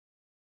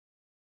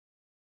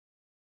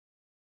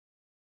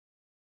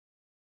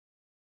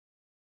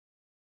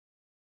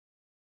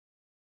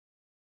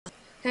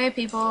Hey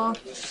people,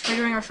 we're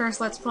doing our first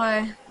Let's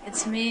Play.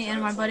 It's me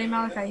and my buddy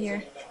Malachi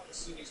here.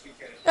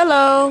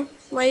 Hello,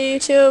 my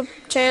YouTube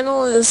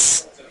channel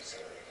is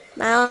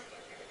Mal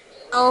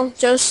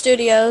Joe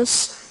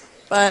Studios,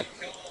 but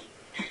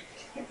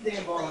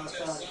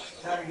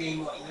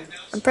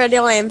I'm pretty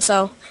lame,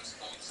 so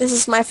this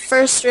is my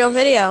first real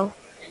video.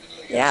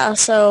 Yeah,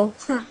 so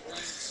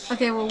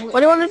Okay, well, what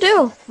do you want to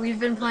do? we've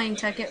been playing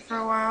Tekkit for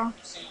a while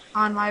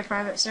on my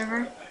private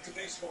server.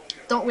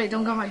 Don't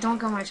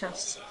go my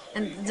chest.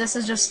 And this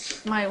is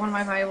just one of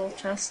my valuable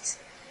chests.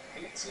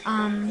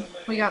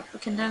 We got the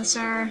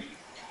condenser,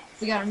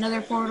 we got another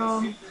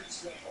portal,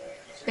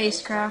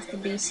 spacecraft, the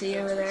BC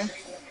over there.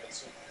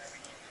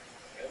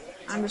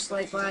 I'm just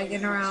like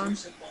lagging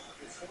around.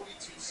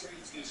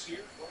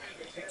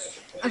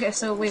 Okay,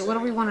 so wait, what do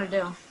we want to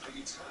do?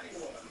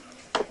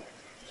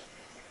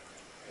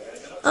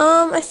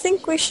 I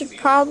think we should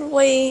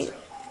probably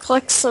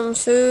collect some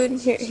food.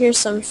 Here's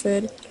some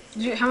food.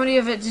 How many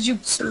of it did you?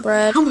 Some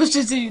bread. How much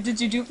did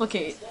you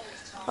duplicate?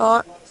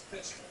 Oh,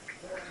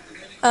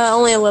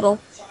 only a little.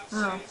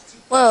 Oh,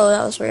 Whoa,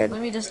 that was weird.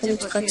 let me just I need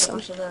to collect duplicate a some.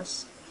 bunch of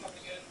this.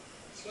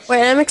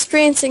 Wait, I'm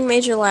experiencing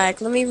major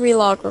lag. Let me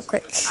relog real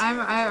quick.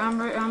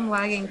 I'm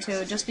lagging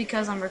too, just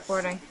because I'm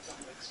recording.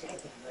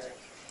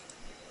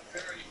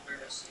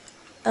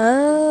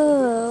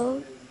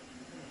 Oh.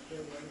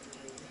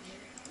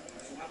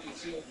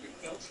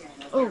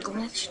 Oh,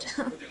 glitched.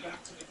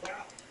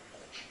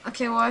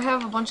 Okay, well I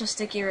have a bunch of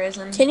sticky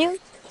resin. Can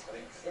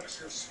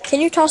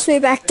you toss me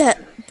back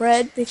that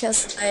bread,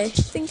 because I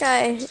think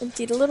I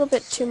emptied a little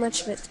bit too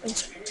much of it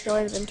into your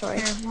inventory.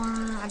 Here,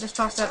 one. I just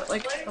tossed out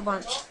like a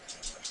bunch.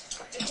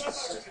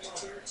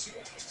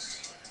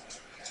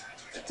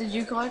 Did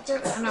you collect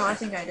it? No, I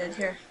think I did.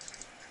 Here.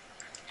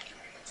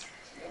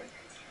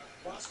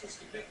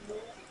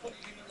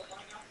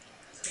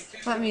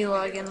 Let me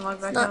log in,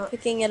 log back Not out.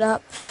 picking it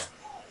up.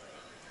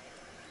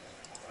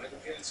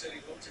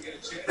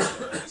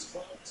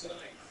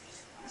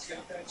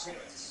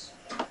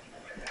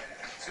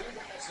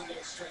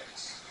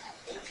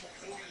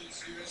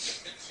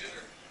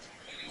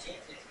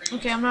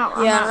 Okay, I'm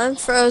not. Yeah, I'm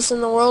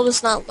frozen. The world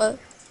is not It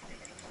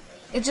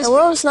the just.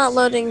 world is not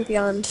loading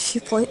beyond a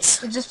few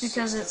points. It's just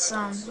because it's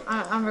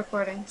I'm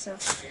recording, so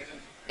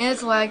and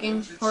it's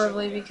lagging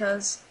horribly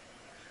because.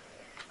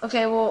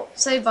 Okay, well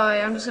say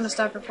bye. I'm just gonna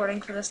stop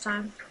recording for this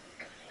time.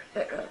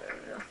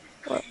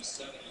 What?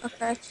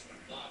 Okay.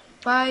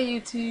 Bye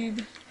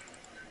YouTube.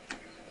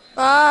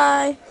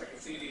 Bye.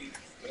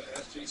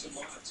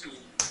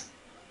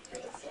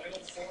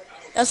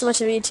 Not so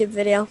much of a YouTube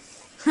video,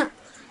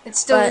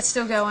 It's but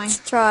still going.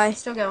 let's try.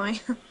 Still going.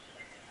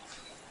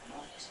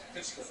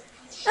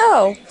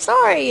 Oh,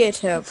 sorry,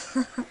 YouTube.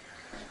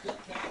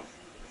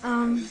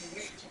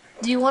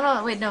 Do you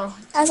wanna wait? No.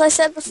 As I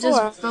said Does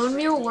before, bone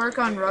meal work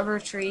on rubber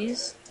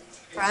trees?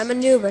 I'm a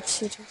noob at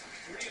YouTube.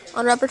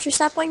 On rubber tree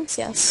saplings,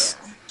 yes.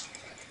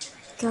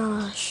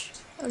 Gosh,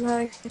 I'm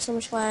having so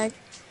much lag.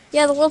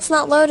 Yeah, the world's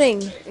not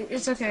loading.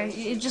 It's okay.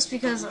 It's just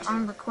because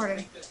I'm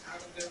recording.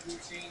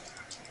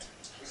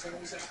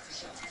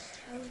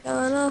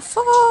 I'm gonna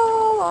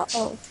fall.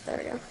 Oh, there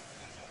we go.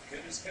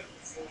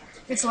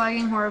 It's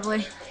lagging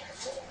horribly.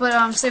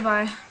 But say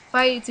bye.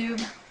 Bye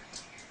YouTube.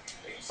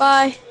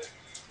 Bye.